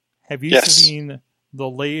 have you seen the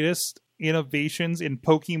latest innovations in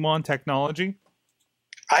Pokemon technology?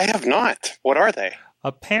 I have not. What are they?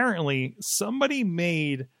 Apparently, somebody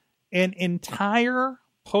made an entire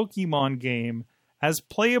Pokemon game as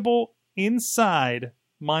playable inside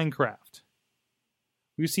Minecraft.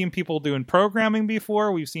 We've seen people doing programming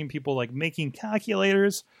before. We've seen people like making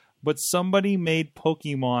calculators, but somebody made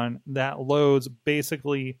Pokemon that loads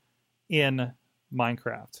basically in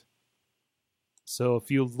Minecraft. So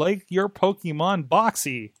if you like your Pokemon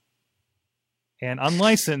boxy and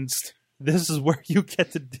unlicensed, this is where you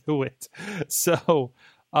get to do it. So,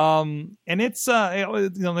 and it's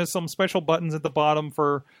there's some special buttons at the bottom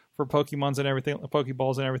for Pokemons and everything,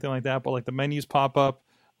 Pokeballs and everything like that. But like the menus pop up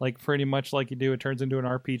like pretty much like you do. It turns into an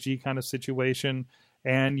RPG kind of situation,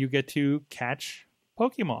 and you get to catch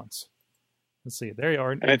Pokemons. Let's see. There you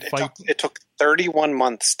are. And it took 31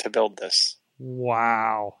 months to build this.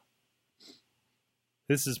 Wow.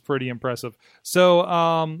 This is pretty impressive. So,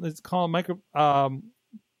 it's called Pokemon.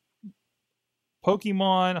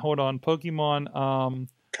 Hold on. Pokemon,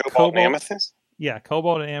 Cobalt and Amethyst? Yeah,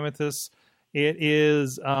 Cobalt and Amethyst. It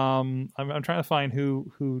is, I'm trying to find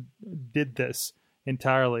who did this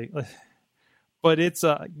entirely. But it's,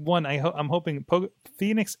 one, I'm hoping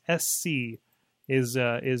Phoenix SC is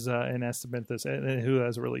an estimate this who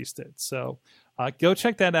has released it. So go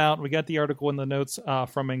check that out. We got the article in the notes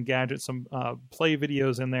from Engadget, some play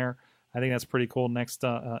videos in there. I think that's pretty cool. Next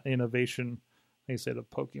innovation, they said, of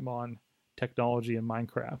Pokemon technology in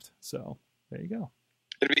Minecraft. So there you go.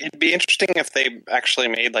 It'd be interesting if they actually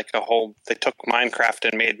made like they took Minecraft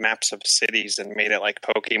and made maps of cities and made it like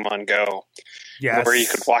Pokemon Go. Yes. Where you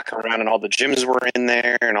could walk around and all the gyms were in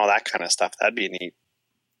there and all that kind of stuff. That'd be neat.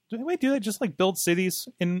 Do anybody do that? Just like build cities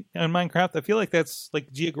in Minecraft? I feel like that's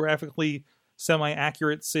like geographically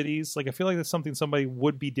semi-accurate cities. Like I feel like that's something somebody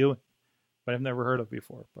would be doing, but I've never heard of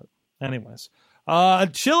before. But anyways,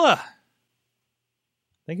 Chilla,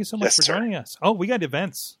 thank you so much for joining us. Oh, we got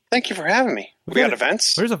events. Thank you for having me. We got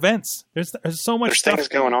events. There's events. There's so much stuff things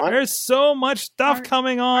going on. There's so much stuff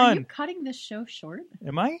coming on. Are you cutting this show short?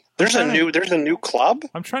 Am I? There's a new club.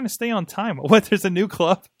 I'm trying to stay on time. What? There's a new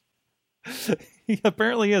club? He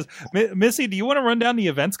apparently is. Missy, do you want to run down the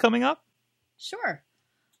events coming up? Sure.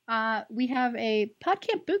 We have a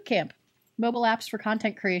PodCamp Bootcamp, mobile apps for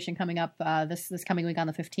content creation coming up this coming week on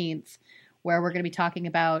the 15th, where we're going to be talking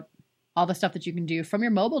about all the stuff that you can do from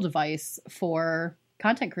your mobile device for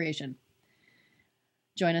content creation.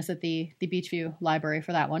 Join us at the Beachview Library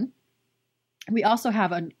for that one. We also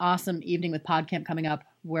have an awesome evening with PodCamp coming up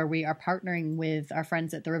where we are partnering with our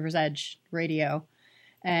friends at the River's Edge Radio.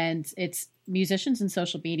 and it's musicians and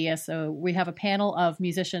social media. So we have a panel of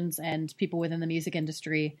musicians and people within the music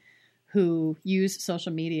industry who use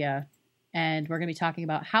social media, and we're going to be talking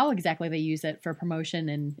about how exactly they use it for promotion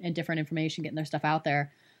and different information, getting their stuff out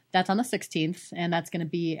there. That's on the 16th, and that's going to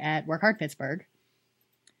be at Work Hard Pittsburgh.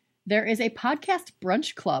 There is a podcast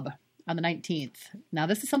brunch club on the 19th. Now,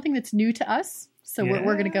 this is something that's new to us, so we're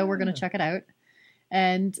going to go. We're going to check it out.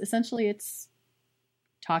 And essentially, it's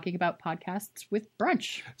talking about podcasts with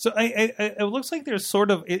brunch. So it looks like there's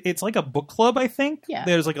sort of it's like a book club. I think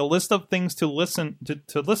there's like a list of things to listen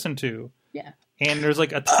to. Yeah, and there's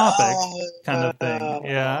like a topic kind of thing.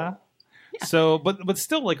 Yeah. So, but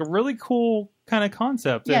still, like a really cool kind of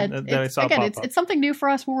concept that I saw. Again, it's something new for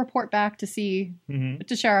us. We'll report back to see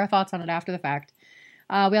to share our thoughts on it after the fact.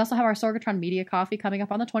 We also have our Sorgatron Media Coffee coming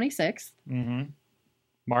up on the 26th. Mm-hmm.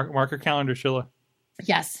 Mark your calendar, Sheila.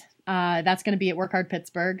 Yes. That's going to be at Work Hard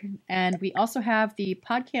Pittsburgh. And we also have the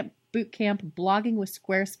PodCamp Bootcamp Blogging with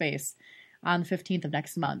Squarespace on the 15th of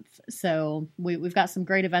next month. So we've got some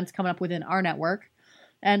great events coming up within our network.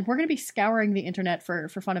 And we're going to be scouring the internet for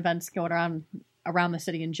fun events going around the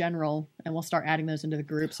city in general. And we'll start adding those into the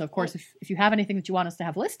group. So, of course, if you have anything that you want us to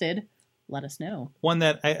have listed, let us know. One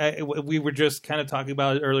that we were just kind of talking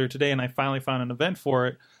about earlier today, and I finally found an event for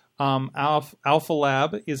it. Alpha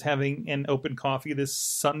Lab is having an open coffee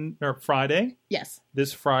this Friday. Yes.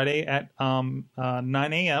 This Friday at 9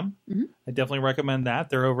 a.m. Mm-hmm. I definitely recommend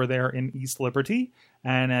that. They're over there in East Liberty.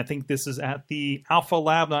 And I think this is at the Alpha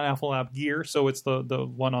Lab, not Alpha Lab Gear. So it's the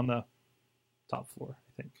one on the top floor,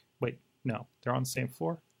 I think. Wait, no. They're on the same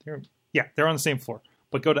floor? They're on the same floor.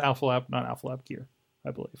 But go to Alpha Lab, not Alpha Lab Gear,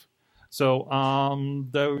 I believe. So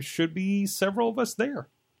there should be several of us there,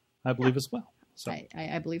 I believe, as well. So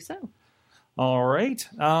I believe so. All right.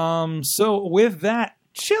 So with that,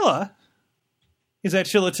 Chilla is at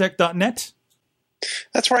chillatech.net.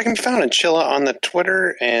 That's where I can be found, and Chilla on the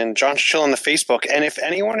Twitter and John Chilla on the Facebook. And if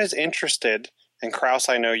anyone is interested, and Kraus,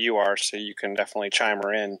 I know you are, so you can definitely chime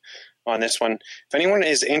her in on this one. If anyone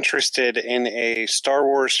is interested in a Star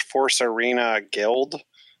Wars Force Arena guild,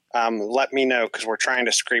 let me know, because we're trying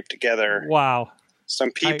to scrape together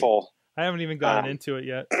some people. I haven't even gotten into it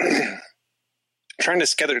yet. Trying to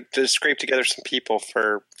scrape together some people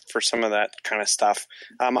for some of that kind of stuff.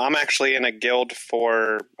 I'm actually in a guild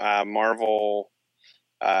for Marvel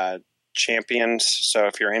Champions, so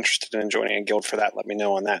if you're interested in joining a guild for that, let me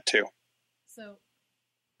know on that too. So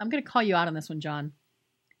I'm going to call you out on this one, John.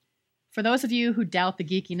 For those of you who doubt the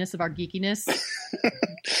geekiness of our geekiness,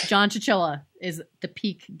 John Chichilla is the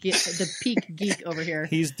peak geek over here.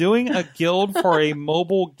 He's doing a guild for a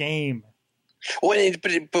mobile game.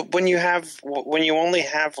 But when you only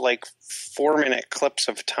have like 4-minute clips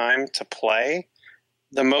of time to play,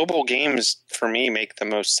 the mobile games for me make the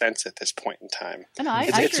most sense at this point in time. I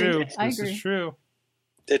agree. This is true.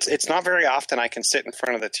 It's not very often I can sit in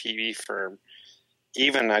front of the TV for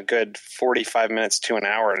even a good 45 minutes to an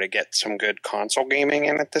hour to get some good console gaming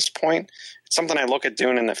in at this point. It's something I look at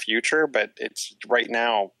doing in the future, but it's right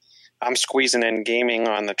now I'm squeezing in gaming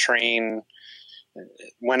on the train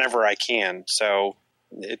whenever I can. So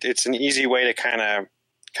it's an easy way to kind of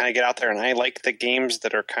get out there. And I like the games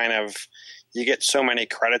that are kind of, you get so many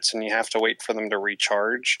credits and you have to wait for them to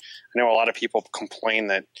recharge. I know a lot of people complain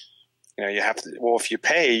that, you have to, well, if you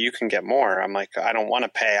pay, you can get more. I'm like, I don't want to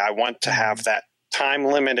pay. I want to have that time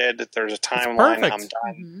limited. There's a timeline. I'm done.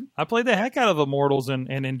 Mm-hmm. I played the heck out of Immortals and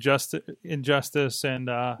Injustice and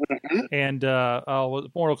Mortal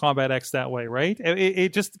Kombat X that way, right?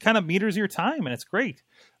 It just kind of meters your time, and it's great.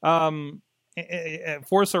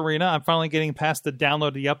 Force Arena, I'm finally getting past the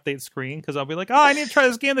download the update screen, because I'll be like, I need to try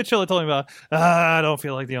this game that Chilla told me about. I don't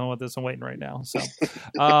feel like dealing with this. I'm waiting right now. So,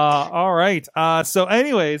 all right. So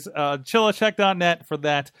anyways, chillatech.net for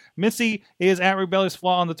that. Missy is at Rebellious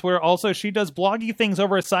Flaw on the Twitter. Also, she does bloggy things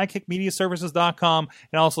over at sidekickmediaservices.com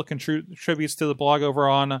and also contributes to the blog over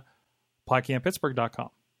on podcastpittsburgh.com.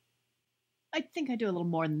 I think I do a little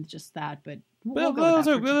more than just that, but those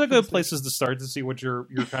are good places to start to see what you're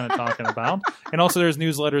kind of talking about. And also, there's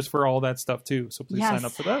newsletters for all that stuff too, so please sign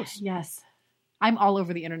up for those. Yes, I'm all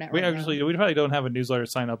over the internet. We probably don't have a newsletter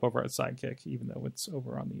sign up over at Sidekick, even though it's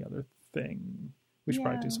over on the other thing. We should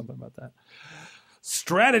probably do something about that.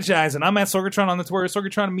 Strategizing. I'm at Sorgatron on the Twitter,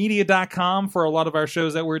 sorgatronmedia.com for a lot of our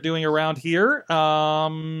shows that we're doing around here.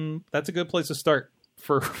 That's a good place to start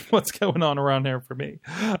for what's going on around there for me.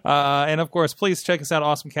 And of course, please check us out,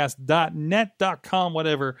 awesomecast.net.com,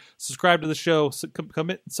 whatever. Subscribe to the show,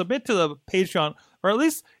 submit to the Patreon, or at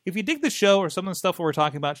least if you dig the show or some of the stuff we're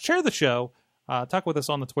talking about, share the show, talk with us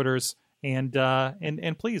on the Twitters, And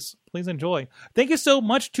please enjoy. Thank you so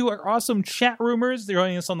much to our awesome chat roomers. They're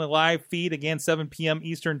joining us on the live feed again, 7 p.m.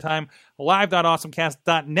 Eastern Time,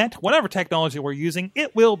 live.awesomecast.net. Whatever technology we're using,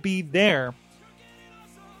 it will be there.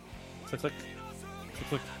 Click, click, click,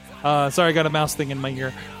 click. Sorry, I got a mouse thing in my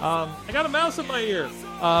ear.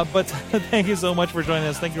 But thank you so much for joining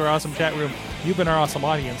us. Thank you, our awesome chat room. You've been our awesome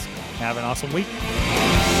audience. Have an awesome week.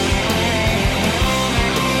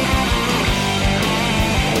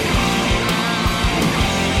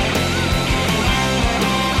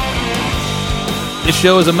 This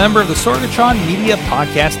show is a member of the Sorgatron Media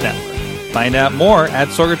Podcast Network. Find out more at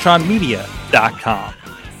sorgatronmedia.com.